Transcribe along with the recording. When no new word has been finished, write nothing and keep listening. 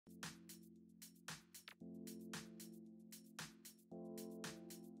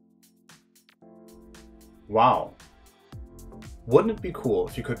Wow! Wouldn't it be cool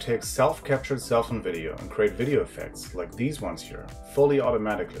if you could take self-captured cell phone video and create video effects like these ones here, fully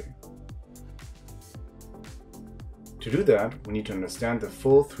automatically? To do that, we need to understand the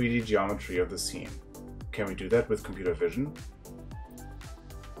full 3D geometry of the scene. Can we do that with computer vision?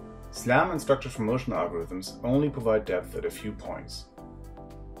 SLAM and structure from motion algorithms only provide depth at a few points.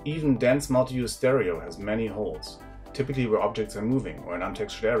 Even dense multi-use stereo has many holes, typically where objects are moving or in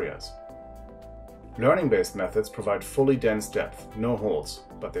untextured areas. Learning-based methods provide fully dense depth, no holes,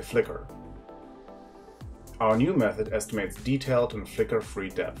 but they flicker. Our new method estimates detailed and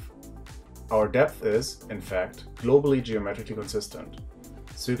flicker-free depth. Our depth is, in fact, globally geometrically consistent,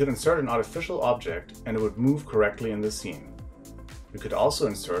 so you could insert an artificial object and it would move correctly in the scene. We could also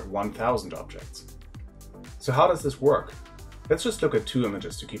insert 1000 objects. So how does this work? Let's just look at two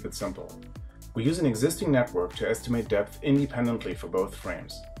images to keep it simple. We use an existing network to estimate depth independently for both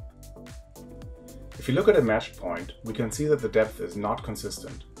frames. If you look at a matched point, we can see that the depth is not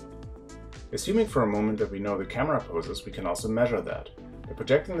consistent. Assuming for a moment that we know the camera poses, we can also measure that by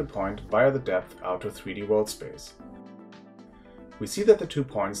projecting the point via the depth out to 3D world space. We see that the 2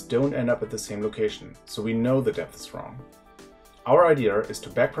 points don't end up at the same location, so we know the depth is wrong. Our idea is to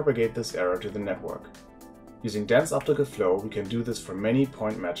backpropagate this error to the network. Using dense optical flow, we can do this for many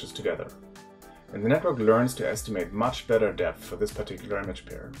point matches together, and the network learns to estimate much better depth for this particular image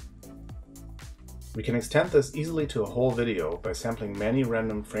pair. We can extend this easily to a whole video by sampling many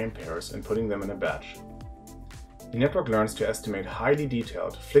random frame pairs and putting them in a batch. The network learns to estimate highly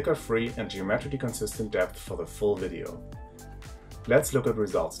detailed, flicker-free and geometrically consistent depth for the full video. Let's look at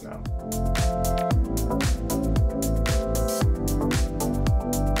results now.